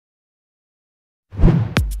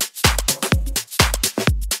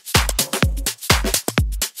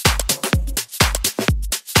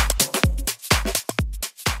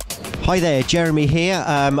Hi there, Jeremy here.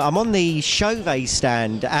 I'm on the Chauvet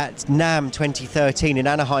stand at NAMM 2013 in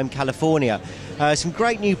Anaheim, California. Some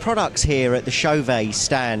great new products here at the Chauvet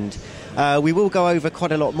stand. We will go over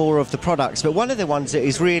quite a lot more of the products, but one of the ones that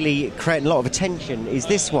is really creating a lot of attention is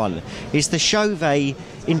this one. It's the Chauvet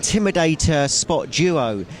Intimidator Spot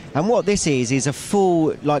Duo. And what this is a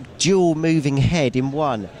full, like, dual moving head in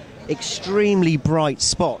one. Extremely bright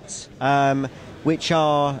spots, which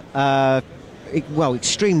are well,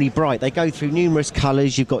 extremely bright. They go through numerous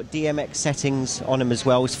colours. You've got DMX settings on them as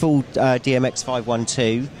well. It's full DMX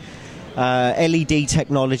 512, LED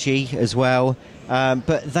technology as well.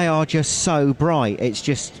 But they are just so bright. It's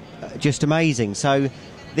just amazing. So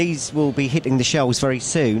these will be hitting the shelves very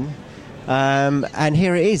soon. And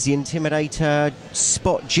here it is, the Intimidator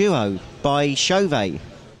Spot Duo by Chauvet.